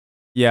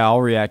Yeah,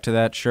 I'll react to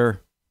that,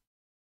 sure.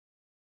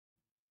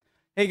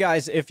 Hey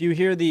guys, if you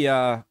hear the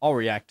I'll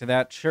react to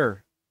that,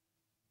 sure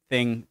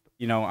thing,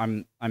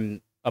 I'm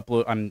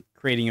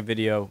creating a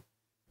video.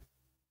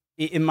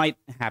 It might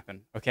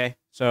happen, okay?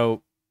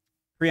 So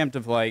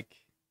preemptive like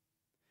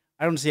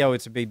I don't see how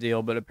it's a big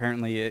deal, but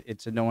apparently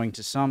it's annoying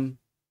to some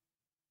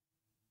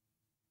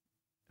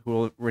who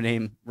will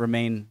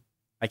remain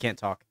I can't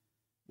talk.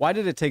 Why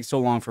did it take so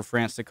long for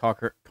France to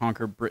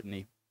conquer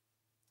Brittany?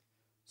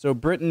 So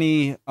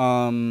Brittany,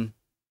 I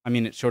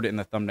mean, it showed it in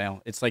the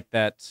thumbnail. It's like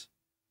that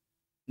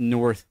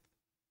north.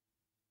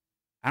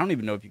 I don't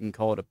even know if you can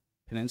call it a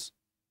peninsula.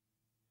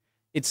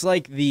 It's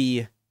like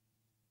the.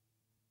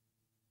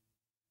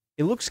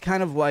 It looks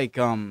kind of like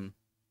Cornwall,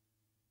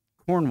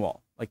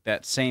 like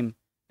that same.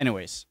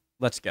 Anyways,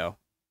 let's go.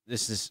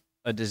 This is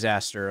a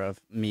disaster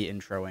of me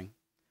introing.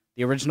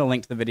 The original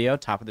link to the video,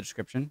 top of the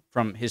description,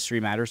 from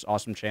History Matters,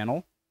 awesome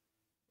channel.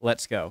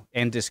 Let's go.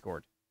 And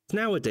Discord.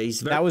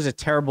 Nowadays, that was a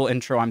terrible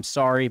intro. I'm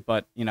sorry,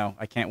 but,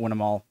 I can't win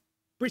them all.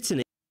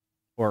 Brittany,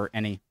 or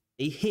any.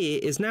 Here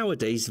is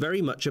nowadays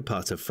very much a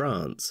part of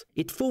France.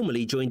 It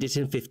formally joined it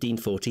in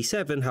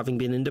 1547, having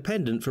been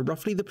independent for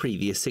roughly the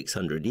previous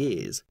 600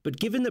 years. But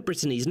given that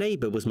Brittany's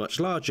neighbour was much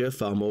larger,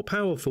 far more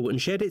powerful,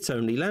 and shared its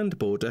only land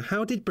border,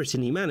 how did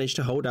Brittany manage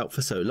to hold out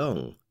for so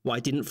long? Why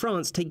didn't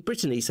France take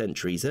Brittany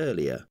centuries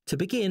earlier? To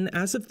begin,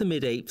 as of the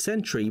mid-8th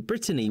century,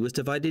 Brittany was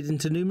divided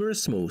into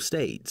numerous small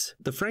states.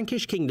 The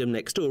Frankish kingdom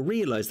next door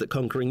realised that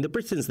conquering the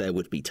Britons there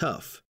would be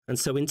tough, and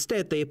so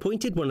instead they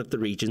appointed one of the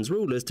region's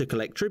rulers to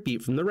collect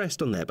tribute from the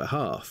rest on their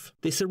behalf.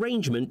 This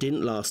arrangement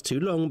didn't last too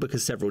long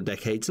because several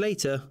decades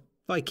later,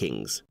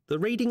 Vikings. The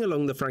raiding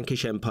along the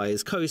Frankish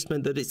Empire's coast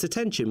meant that its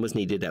attention was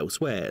needed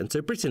elsewhere, and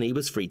so Brittany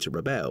was free to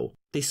rebel.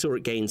 This saw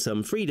it gain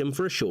some freedom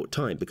for a short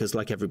time because,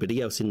 like everybody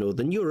else in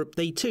Northern Europe,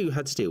 they too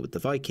had to deal with the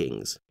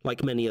Vikings.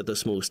 Like many other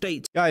small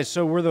states... Guys,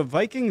 so were the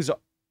Vikings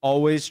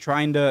always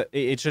trying to...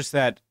 It's just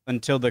that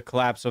until the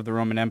collapse of the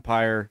Roman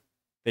Empire,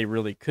 they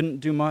really couldn't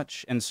do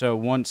much, and so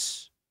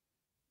once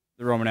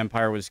the Roman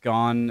Empire was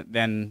gone,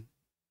 then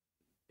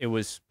it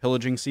was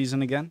pillaging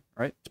season again,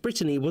 right?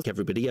 Brittany was like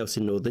everybody else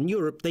in Northern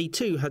Europe, they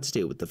too had to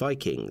deal with the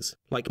Vikings.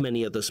 Like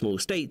many other small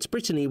states,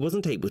 Brittany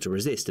wasn't able to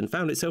resist and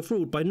found itself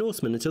ruled by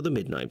Norsemen until the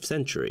mid-9th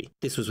century.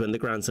 This was when the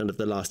grandson of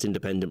the last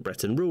independent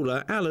Breton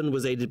ruler, Alan,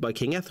 was aided by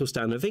King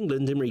Ethelstan of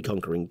England in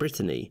reconquering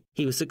Brittany.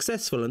 He was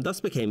successful and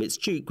thus became its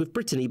duke, with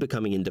Brittany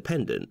becoming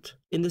independent.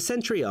 In the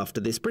century after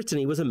this,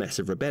 Brittany was a mess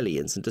of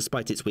rebellions, and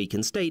despite its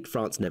weakened state,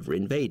 France never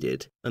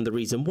invaded. And the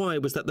reason why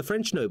was that the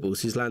French nobles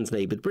whose lands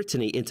neighboured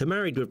Brittany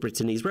intermarried with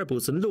Brittany's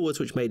rebels and lords,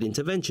 which made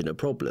intervention a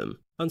problem.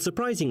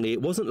 Unsurprisingly,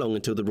 it wasn't long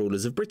until the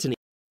rulers of Brittany...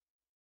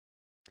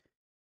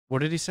 What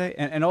did he say?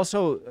 And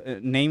also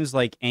names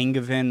like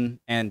Angevin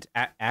and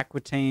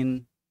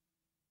Aquitaine.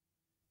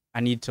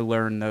 I need to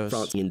learn those.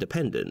 France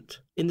independent.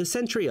 In the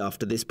century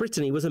after this,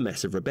 Brittany was a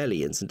mess of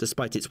rebellions, and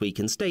despite its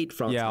weakened state,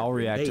 France... Yeah, I'll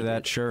react to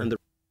that, sure. And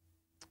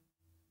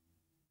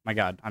my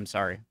God, I'm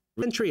sorry.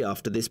 Century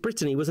after this,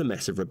 Brittany was a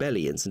mess of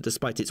rebellions, and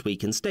despite its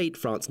weakened state,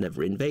 France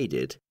never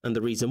invaded. And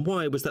the reason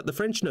why was that the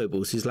French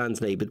nobles whose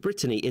lands neighboured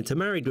Brittany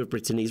intermarried with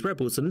Brittany's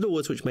rebels and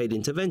lords, which made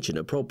intervention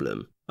a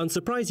problem.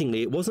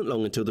 Unsurprisingly, it wasn't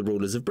long until the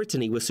rulers of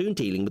Brittany were soon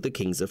dealing with the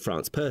kings of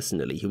France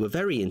personally, who were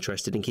very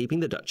interested in keeping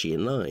the duchy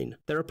in line.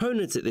 Their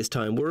opponents at this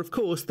time were, of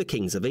course, the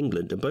kings of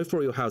England, and both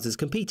royal houses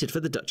competed for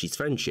the duchy's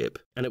friendship.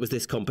 And it was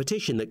this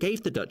competition that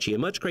gave the duchy a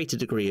much greater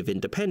degree of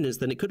independence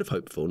than it could have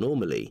hoped for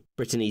normally.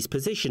 Brittany's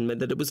position meant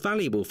that it was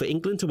valuable for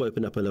England to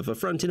open up another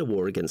front in a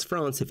war against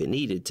France if it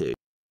needed to.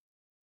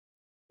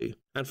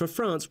 And for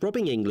France,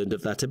 robbing England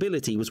of that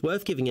ability was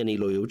worth giving any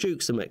loyal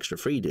duke some extra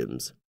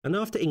freedoms. And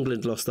after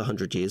England lost the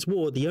 100 Years'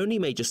 War, the only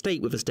major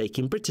state with a stake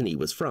in Brittany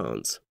was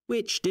France,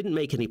 which didn't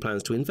make any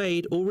plans to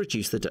invade or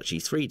reduce the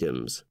duchy's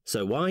freedoms.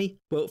 So why?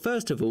 Well,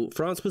 first of all,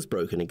 France was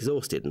broke and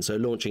exhausted, and so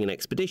launching an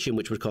expedition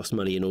which would cost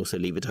money and also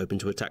leave it open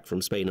to attack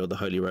from Spain or the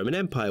Holy Roman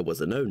Empire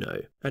was a no-no.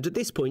 And at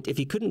this point, if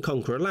he couldn't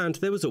conquer a land,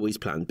 there was always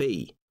plan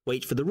B.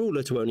 Wait for the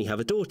ruler to only have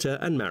a daughter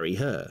and marry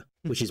her,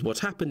 which is what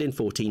happened in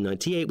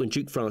 1498 when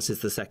Duke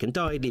Francis II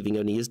died, leaving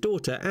only his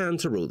daughter Anne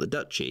to rule the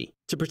duchy.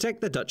 To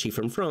protect the duchy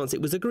from France,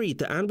 it was agreed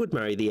that Anne would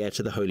marry the heir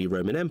to the Holy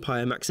Roman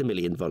Empire,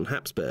 Maximilian von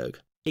Habsburg.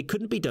 It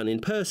couldn't be done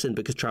in person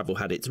because travel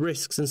had its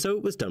risks, and so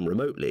it was done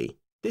remotely.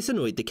 This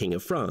annoyed the King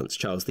of France,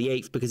 Charles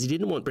VIII, because he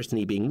didn't want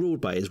Brittany being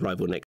ruled by his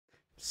rival next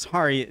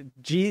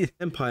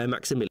Empire,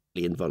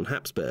 Maximilian von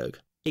Habsburg.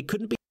 It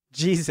couldn't be...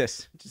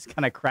 Jesus, just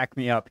kind of cracked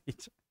me up.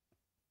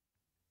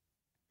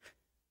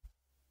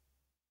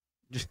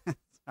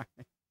 Sorry.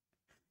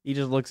 He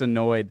just looks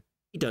annoyed.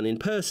 Done in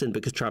person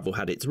because travel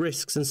had its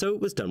risks, and so it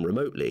was done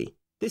remotely.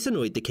 This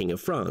annoyed the King of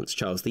France,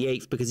 Charles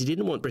VIII, because he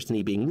didn't want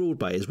Brittany being ruled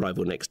by his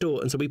rival next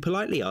door, and so he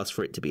politely asked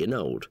for it to be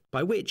annulled,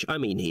 by which I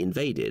mean he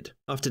invaded.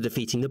 After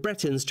defeating the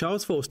Bretons,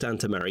 Charles forced Anne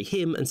to marry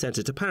him and sent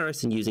her to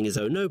Paris and using his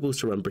own nobles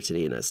to run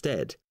Brittany in her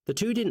stead. The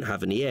two didn't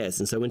have any heirs,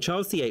 and so when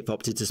Charles VIII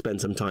opted to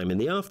spend some time in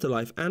the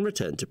afterlife, Anne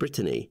returned to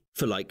Brittany.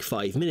 For like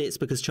 5 minutes,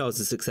 because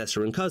Charles's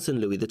successor and cousin,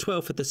 Louis XII,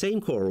 had the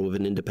same quarrel with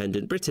an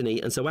independent Brittany,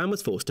 and so Anne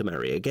was forced to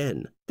marry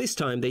again. This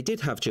time they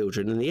did have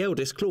children, and the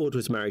eldest, Claude,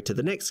 was married to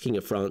the next King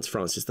of France,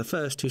 Francis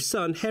I, whose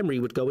son, Henry,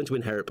 would go on to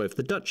inherit both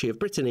the Duchy of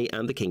Brittany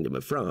and the Kingdom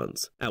of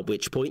France. At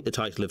which point the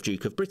title of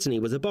Duke of Brittany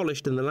was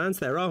abolished, and the lands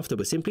thereafter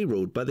were simply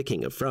ruled by the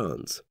King of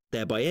France,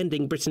 thereby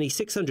ending Brittany's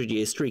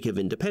 600-year streak of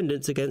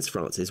independence against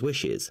France's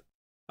wishes.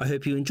 I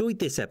hope you enjoyed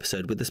this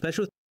episode with the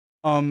special...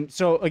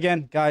 So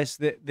again, guys,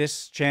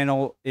 this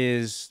channel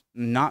is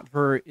not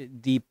for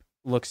deep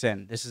looks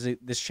in.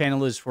 This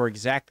channel is for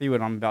exactly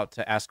what I'm about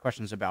to ask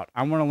questions about.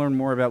 I want to learn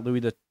more about Louis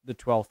the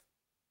 12th.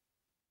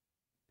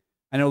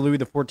 I know Louis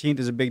the 14th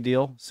is a big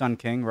deal, Sun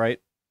King, right?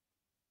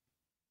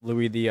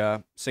 Louis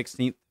the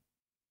 16th,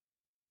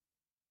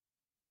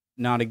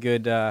 not a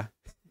good.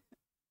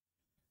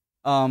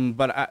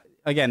 But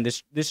again,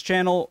 this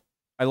channel,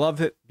 I love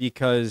it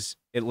because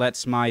it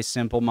lets my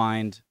simple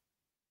mind.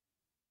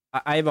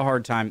 I have a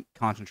hard time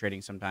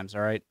concentrating sometimes, all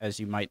right? As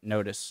you might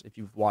notice if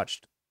you've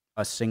watched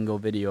a single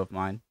video of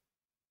mine.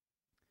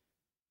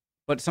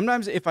 But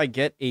sometimes if I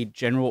get a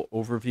general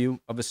overview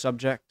of a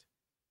subject,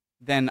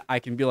 then I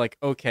can be like,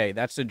 okay,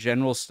 that's the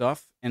general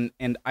stuff. And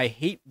I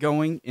hate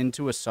going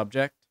into a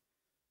subject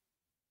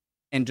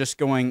and just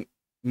going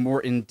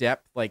more in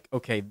depth, like,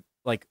 okay,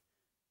 like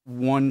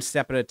one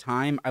step at a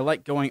time. I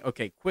like going,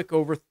 okay, quick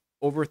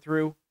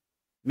overthrough,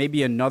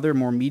 maybe another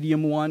more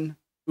medium one.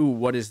 Ooh,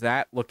 what is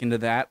that? Look into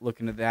that, look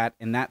into that.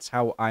 And that's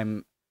how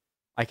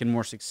I can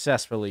more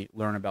successfully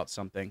learn about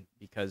something,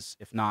 because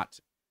if not,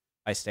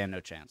 I stand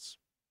no chance.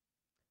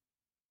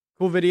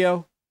 Cool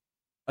video.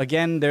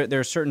 Again, there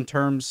are certain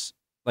terms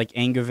like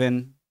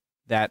Angevin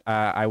that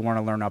I want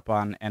to learn up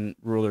on, and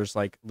rulers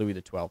like Louis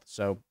XII.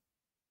 So,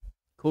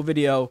 cool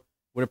video.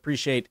 Would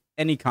appreciate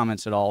any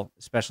comments at all,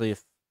 especially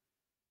if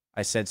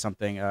I said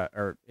something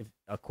or if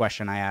a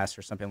question I asked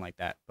or something like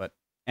that. But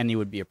any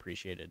would be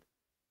appreciated.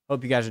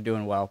 Hope you guys are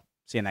doing well.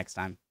 See you next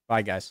time.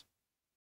 Bye, guys.